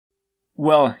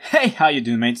Well, hey, how you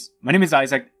doing, mates? My name is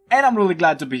Isaac, and I'm really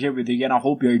glad to be here with you again. I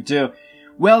hope you are too.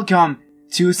 Welcome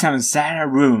to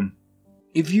Samsara Room.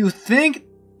 If you think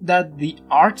that the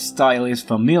art style is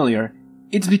familiar,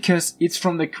 it's because it's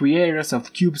from the creators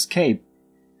of Cubescape.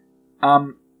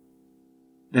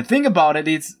 The thing about it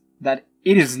is that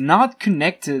it is not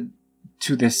connected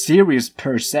to the series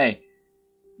per se,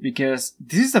 because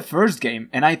this is the first game,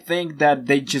 and I think that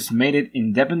they just made it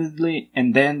independently,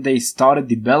 and then they started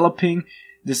developing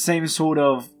the same sort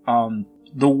of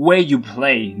the way you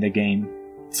play the game.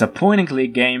 It's a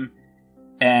point-and-click game,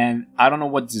 and I don't know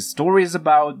what the story is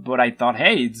about, but I thought,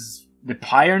 hey, it's the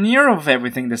pioneer of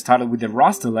everything that started with the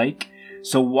Rust Lake,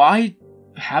 so why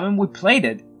haven't we played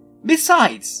it?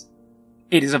 Besides,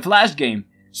 it is a Flash game,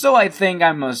 so I think I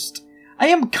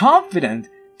am confident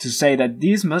to say that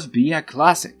this must be a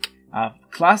classic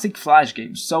Flash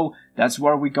game. So that's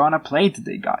what we're gonna play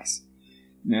today, guys.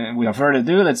 Without further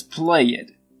ado, let's play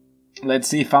it. Let's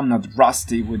see if I'm not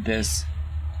rusty with this.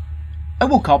 I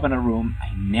woke up in a room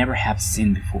I never have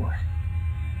seen before.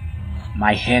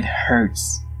 My head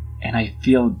hurts and I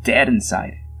feel dead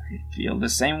inside. I feel the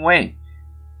same way.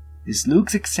 This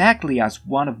looks exactly as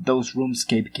one of those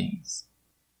RuneScape games.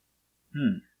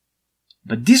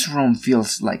 But this room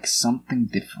feels like something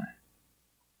different.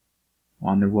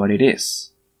 Wonder what it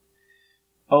is.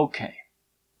 Okay.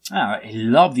 I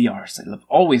love the art style. I've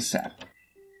always said.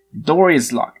 Door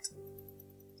is locked.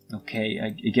 Okay,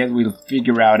 I guess we'll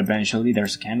figure out eventually.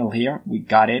 There's a candle here. We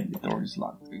got it. The door is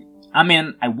locked. I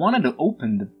mean, I wanted to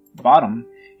open the bottom.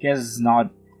 I guess it's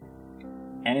not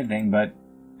anything, but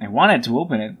I wanted to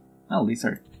open it. Oh,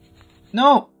 lizard.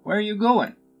 No! Where are you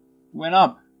going? Went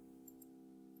up.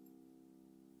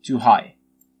 Too high.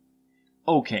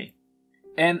 Okay.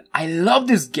 And I love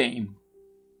this game.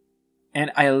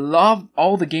 And I love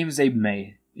all the games they've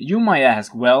made. You might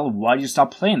ask, well, why did you stop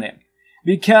playing them?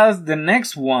 Because the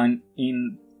next one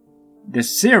in the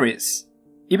series,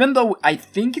 even though I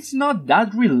think it's not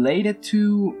that related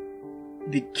to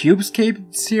the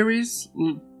Cubescape series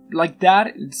like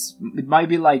that, it might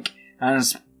be like a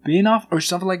spin-off or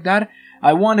something like that.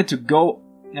 I wanted to go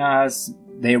as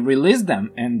they released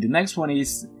them, and the next one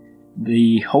is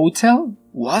the hotel.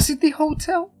 Was it the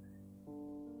hotel?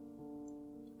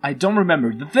 I don't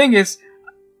remember. The thing is,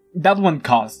 that one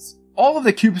costs. All of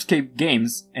the Cubescape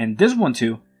games, and this one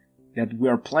too, that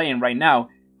we're playing right now,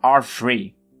 are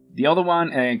free. The other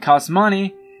one costs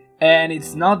money, and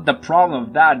it's not the problem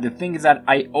of that. The thing is that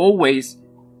I always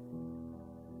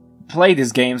play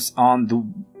these games on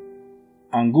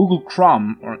Google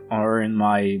Chrome or in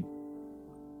my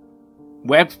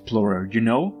web explorer, you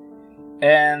know?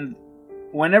 And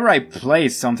whenever I play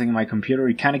something in my computer,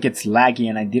 it kind of gets laggy,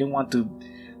 and I didn't want to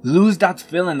lose that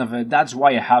feeling of it. That's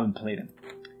why I haven't played them.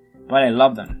 But I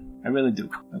love them. I really do.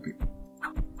 Okay.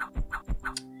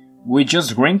 We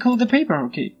just wrinkled the paper.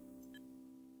 Okay.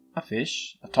 A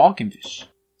fish. A talking fish.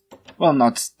 Well,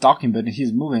 not talking, but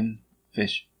he's moving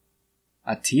fish.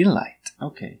 A tea light.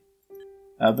 Okay.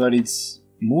 But it's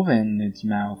moving its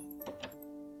mouth.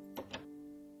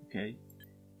 Okay.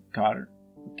 Cutter.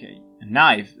 Okay. A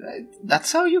knife.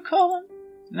 That's how you call them?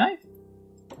 Knife?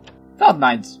 Thought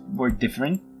knives were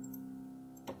different.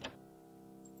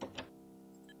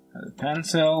 A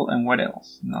pencil, and what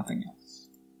else? Nothing else.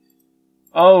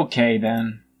 Okay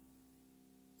then.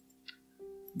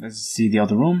 Let's see the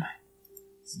other room.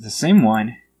 It's the same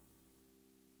one.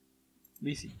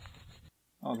 Busy.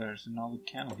 Oh, there's another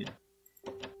candle here.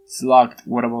 It's locked.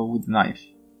 What about with the knife?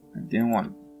 I didn't want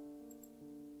it.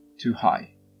 Too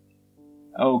high.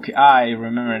 Okay, I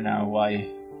remember now why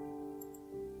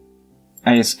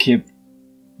I skipped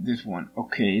this one.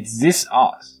 Okay, it's this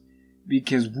us.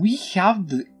 Because we have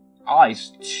the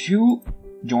eyes too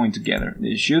joined together.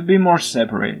 They should be more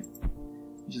separated.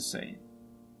 Just saying.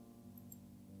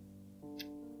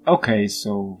 Okay,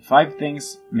 so 5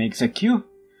 things makes a cube.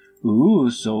 Ooh,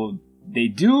 so they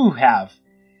do have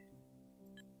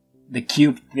the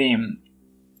cube theme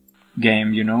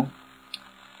game, you know?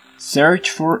 Search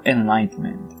for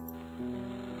enlightenment.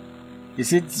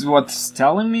 Is it what's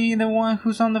telling me the one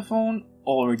who's on the phone?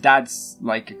 Or that's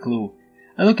like a clue?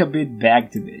 I look a bit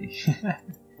back today.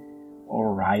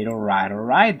 Alright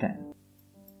then.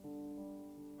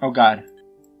 Oh god.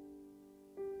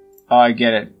 Oh, I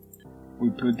get it. We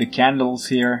put the candles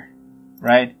here,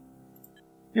 right?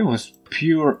 It was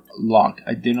pure luck.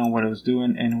 I didn't know what I was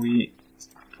doing, and we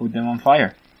put them on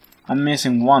fire. I'm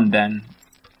missing one then.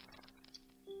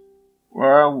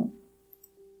 Well,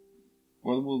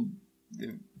 what will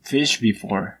the fish be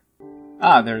for?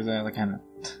 Ah, there's a kind of...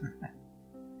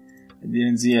 I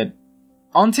didn't see it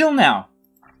until now.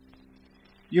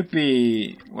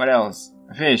 Yuppie. What else?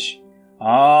 A fish.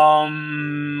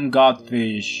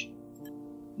 Godfish.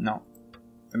 No.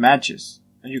 The matches.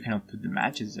 You cannot put the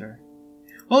matches there.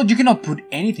 Well, you cannot put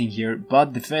anything here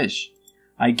but the fish.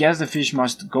 I guess the fish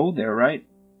must go there, right?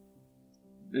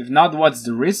 If not, what's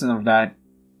the reason of that?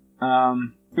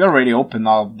 We already opened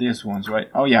all of these ones, right?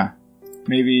 Oh yeah.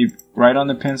 Maybe write on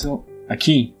the pencil. A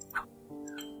key.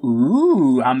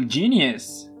 Ooh, I'm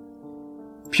genius.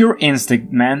 Pure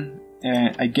instinct, man.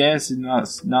 I guess it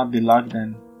must not be luck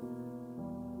then.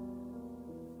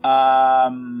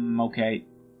 Okay.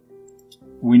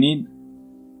 We need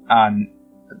a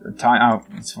time. Oh,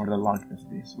 it's for the luck of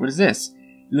this. What is this?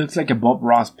 It looks like a Bob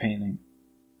Ross painting.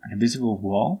 An invisible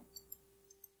wall?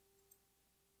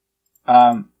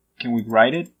 Can we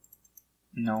write it?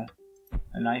 No.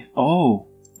 A knife? Oh,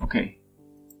 okay.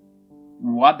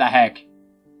 What the heck?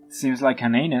 Seems like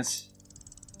an anus.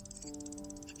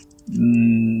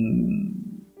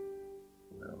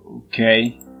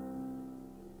 Okay.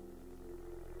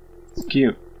 It's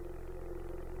cute.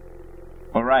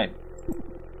 Alright.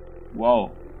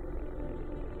 Whoa.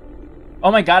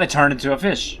 Oh my god, it turned into a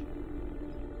fish.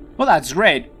 Well, that's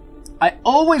great. I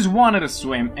always wanted to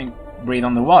swim and breathe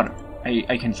on the water.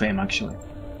 I can swim, actually.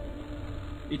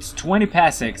 It's 20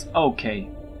 past 6. Okay.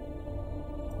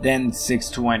 Then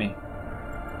 6:20.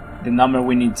 The number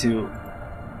we need to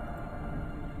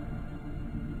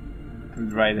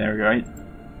put right there, right?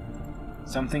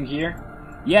 Something here?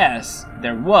 Yes,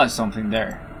 there was something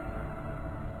there.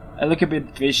 I look a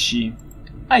bit fishy.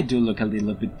 I do look a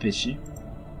little bit fishy.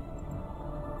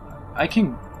 I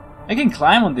can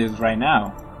climb on this right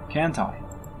now, can't I?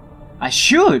 I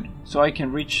should, so I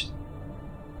can reach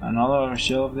another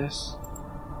shell of this.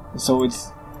 So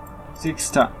it's 6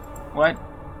 times. What?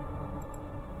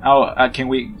 Oh, can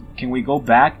we go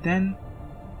back then?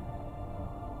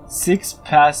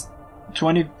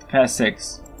 20 past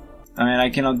 6. I mean, I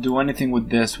cannot do anything with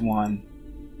this one.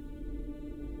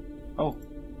 Oh,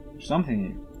 something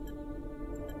here.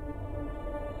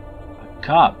 A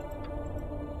cup.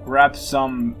 Grab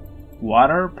some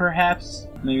water, perhaps?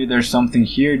 Maybe there's something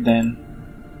here then.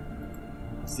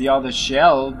 It's the other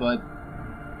shell, but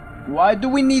why do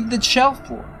we need the shell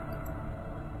for?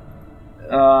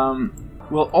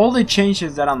 Well, all the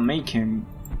changes that I'm making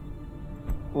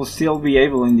will still be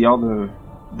able in the other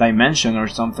dimension or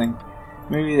something.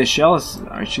 Maybe the shells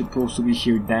are supposed to be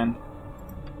here then.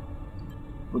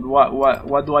 But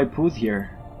what do I put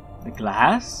here? The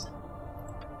glass?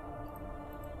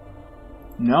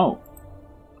 No.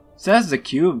 It says the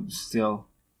cube still.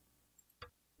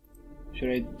 Should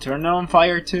I turn it on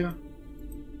fire too?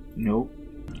 Nope.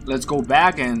 Let's go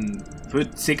back and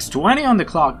put 6:20 on the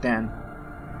clock then.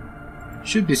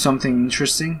 Should be something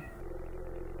interesting.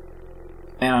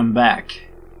 And I'm back.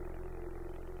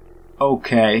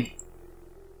 Okay.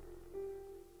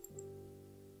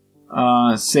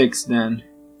 6 then.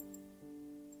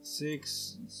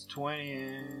 6:20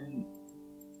 and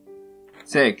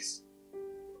 6.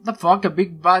 What the fuck? A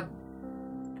big bad.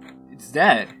 It's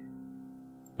dead.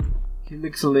 He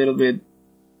looks a little bit.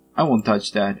 I won't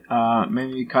touch that.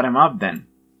 Maybe cut him up then.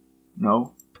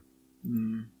 No.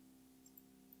 It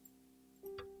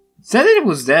said it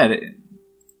was dead.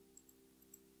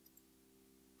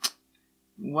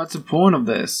 What's the point of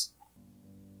this?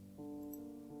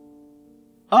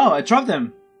 Oh, I dropped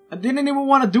him. I didn't even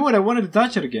want to do it. I wanted to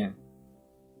touch it again.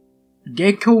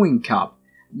 Geckoing cup.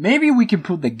 Maybe we can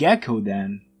put the gecko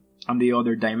then on the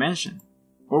other dimension.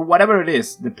 Or whatever it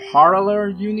is. The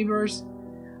parallel universe?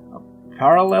 A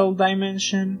parallel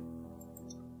dimension?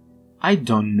 I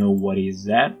don't know what is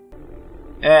that.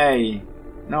 Hey.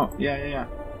 No, yeah.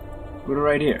 Put it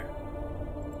right here.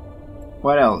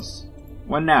 What else?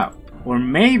 What now? Or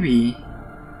maybe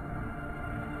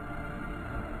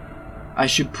I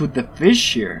should put the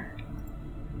fish here,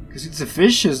 because it's a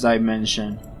fish's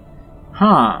dimension.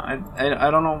 Huh, I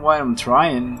don't know why I'm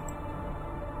trying.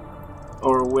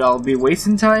 Or will I be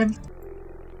wasting time?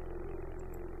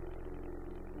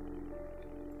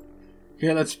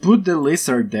 Okay, let's put the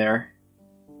lizard there.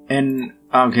 And,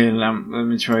 okay, let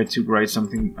me try to write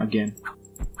something again.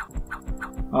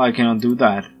 Oh, I cannot do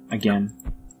that again.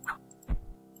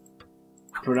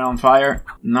 Put it on fire?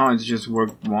 No, it's just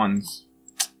worked once.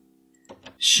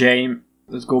 Shame.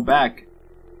 Let's go back.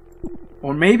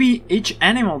 Or maybe each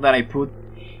animal that I put...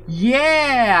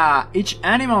 Yeah! Each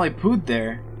animal I put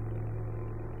there,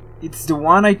 it's the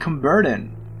one I converted.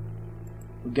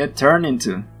 Will get turned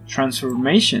into.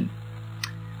 Transformation.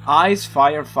 Ice,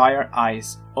 fire, fire,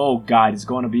 ice. Oh god, it's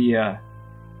gonna be a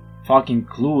fucking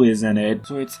clue, isn't it?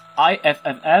 So it's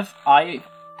IFFF,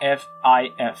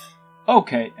 IFIF.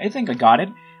 Okay, I think I got it.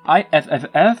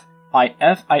 IFFF.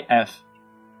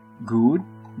 Good,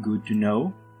 good to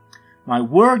know. My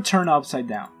world turned upside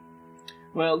down.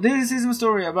 Well, this is a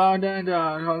story about that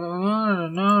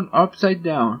upside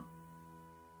down.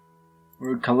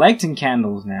 We're collecting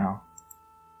candles now.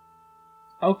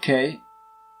 Okay.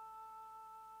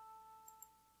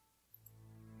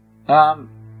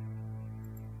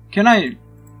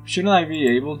 Shouldn't I be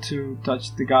able to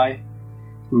touch the guy?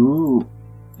 Ooh,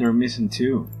 they're missing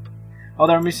 2. Oh,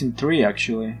 they're missing 3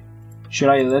 actually. Should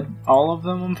I let all of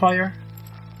them on fire?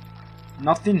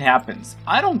 Nothing happens.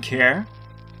 I don't care.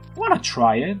 Wanna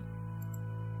try it?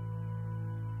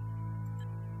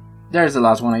 There's the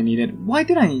last one I needed. Why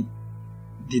did I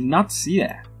not see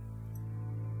that?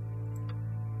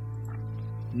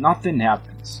 Nothing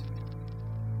happens.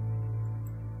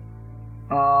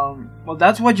 Well,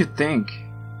 that's what you think,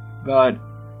 but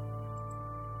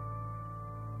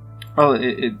well,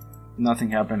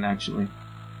 nothing happened actually.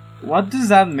 What does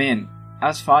that mean?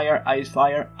 Ice fire, ice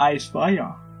fire, ice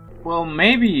fire. Well,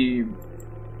 maybe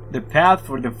the path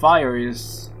for the fire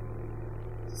is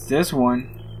this one.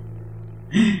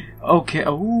 Okay.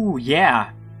 Oh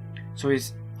yeah. So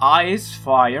it's ice,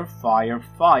 fire, fire,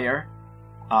 fire,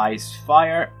 ice,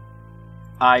 fire,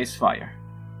 ice, fire.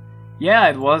 Yeah,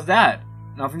 it was that.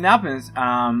 Nothing happens.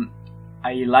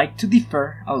 I like to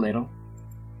differ a little.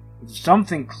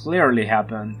 Something clearly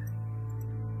happened.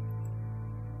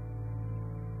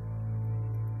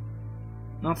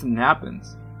 Nothing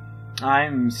happens.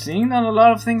 I'm seeing that a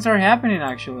lot of things are happening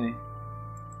actually.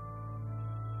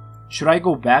 Should I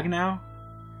go back now?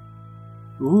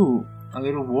 Ooh, a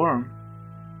little worm.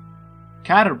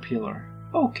 Caterpillar.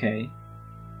 Okay.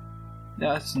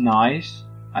 That's nice,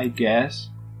 I guess.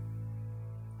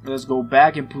 Let's go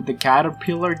back and put the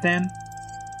caterpillar then.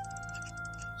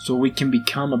 So we can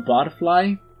become a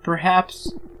butterfly,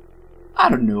 perhaps? I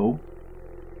don't know.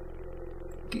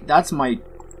 That's my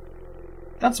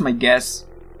guess.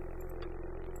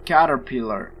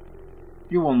 Caterpillar.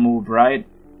 You won't move, right?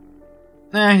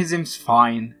 He seems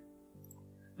fine.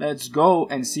 Let's go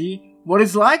and see what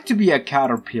it's like to be a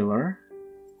caterpillar.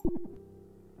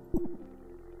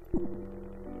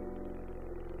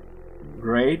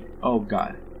 Great. Oh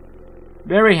god.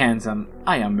 Very handsome.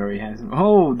 I am very handsome.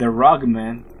 Oh, the rug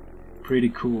man. Pretty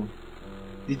cool.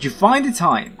 Did you find the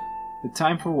time? The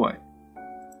time for what?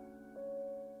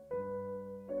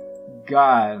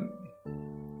 God.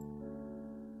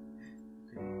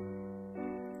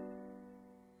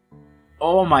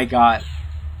 Oh my god.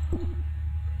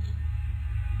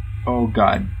 Oh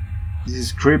god. This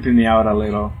is creeping me out a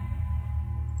little.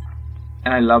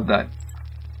 And I love that.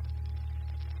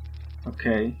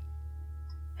 Okay.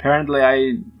 Apparently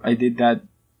I did that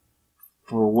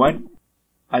for what?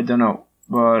 I don't know.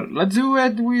 But let's do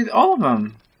it with all of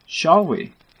them, shall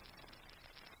we?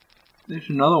 There's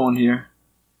another one here.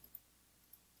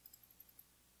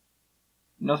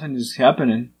 Nothing is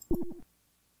happening.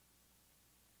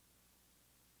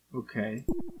 Okay.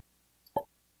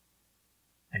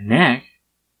 A neck?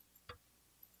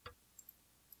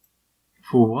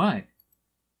 For what?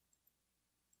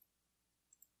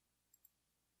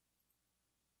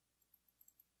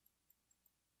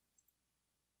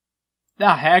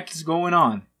 The heck is going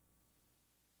on?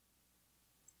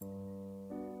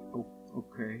 Oh,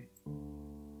 okay.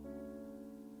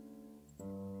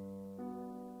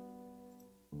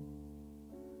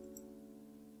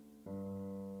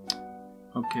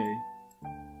 Okay.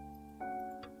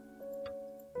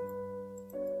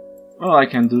 Well, I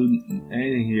can't do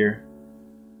anything here.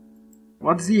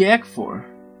 What's the egg for?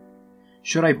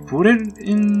 Should I put it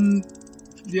in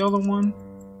the other one?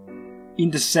 In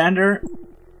the center?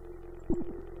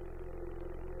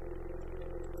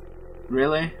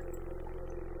 Really?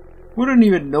 We don't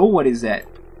even know what is that.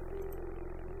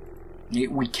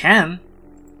 We can.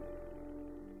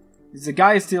 Is the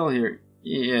guy still here?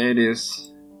 Yeah, it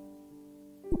is.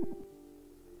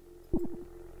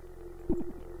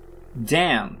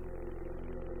 Damn.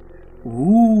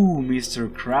 Ooh,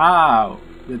 Mr. Crow.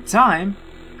 The time.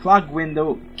 Clock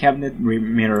window, cabinet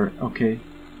mirror. Okay.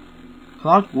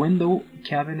 Clock window,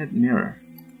 cabinet mirror.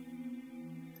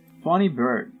 Funny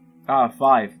bird.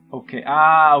 5. Okay.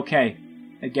 Okay.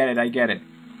 I get it.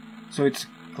 So it's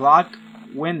clock,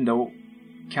 window,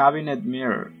 cabinet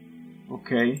mirror.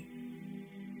 Okay.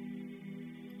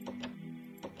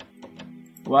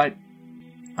 What?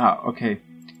 Okay.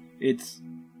 It's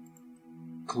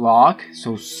clock,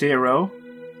 so 0,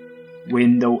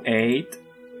 window 8,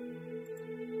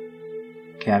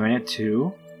 cabinet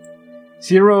 2,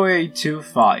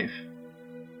 0825.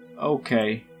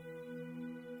 Okay.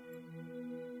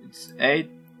 It's 8.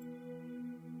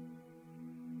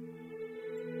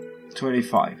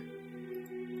 25.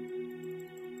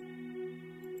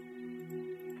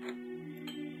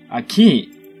 A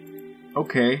key.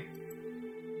 Okay.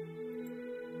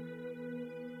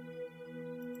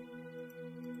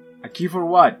 A key for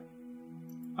what?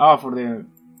 Oh, for the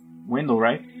window,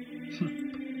 right?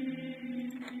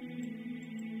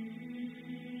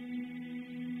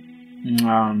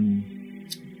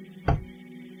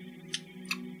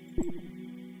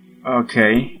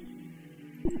 Okay.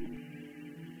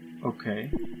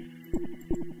 Okay.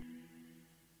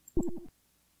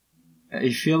 I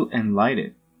feel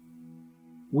enlightened.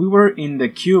 We were in the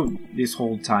cube this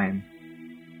whole time.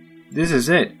 This is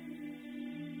it.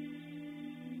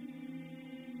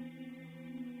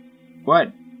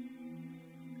 What?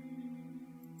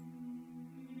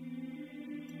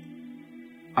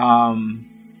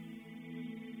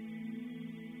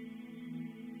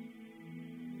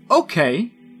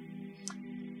 Okay.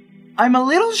 I'm a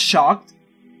little shocked.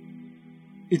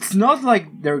 It's not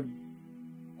like their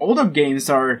older games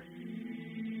are...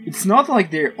 It's not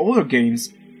like their older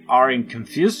games aren't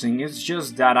confusing, it's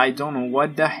just that I don't know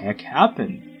what the heck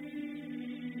happened.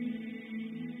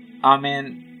 I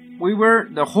mean, we were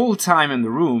the whole time in the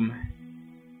room.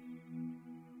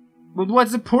 But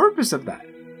what's the purpose of that?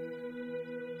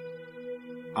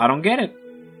 I don't get it.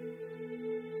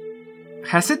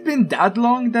 Has it been that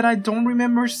long that I don't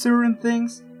remember certain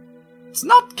things? It's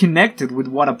not connected with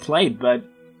what I played, but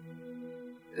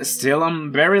still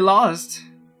I'm very lost.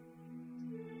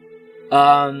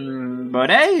 But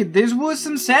hey, this was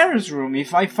Samsara's room.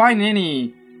 If I find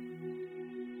any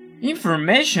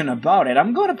information about it,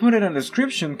 I'm gonna put it in the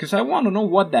description because I want to know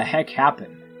what the heck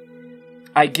happened.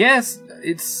 I guess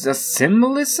it's a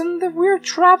symbolism that we're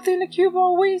trapped in a cube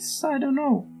always? I don't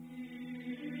know.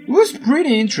 It was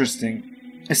pretty interesting.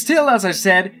 Still, as I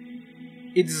said,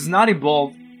 it is not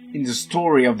involved in the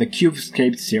story of the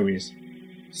Cubescape series.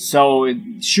 So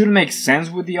it should make sense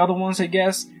with the other ones, I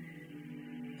guess.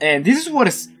 And this is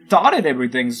what started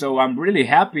everything, so I'm really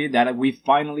happy that we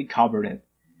finally covered it.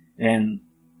 And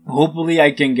hopefully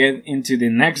I can get into the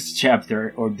next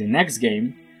chapter, or the next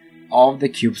game, of the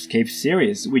Cubescape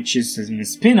series, which is a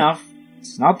spin-off.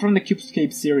 It's not from the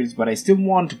Cubescape series, but I still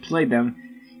want to play them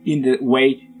in the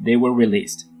way they were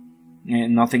released.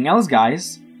 And nothing else,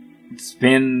 guys. It's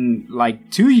been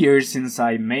like 2 years since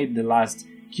I made the last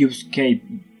Cubescape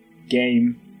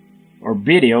game or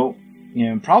video.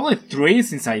 And probably 3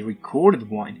 since I recorded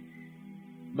one.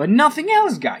 But nothing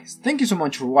else, guys. Thank you so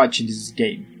much for watching this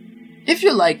game. If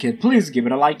you like it, please give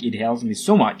it a like, it helps me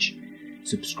so much.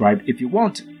 Subscribe if you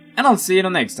want, and I'll see you the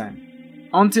next time.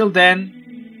 Until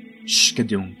then,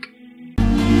 shkadunk.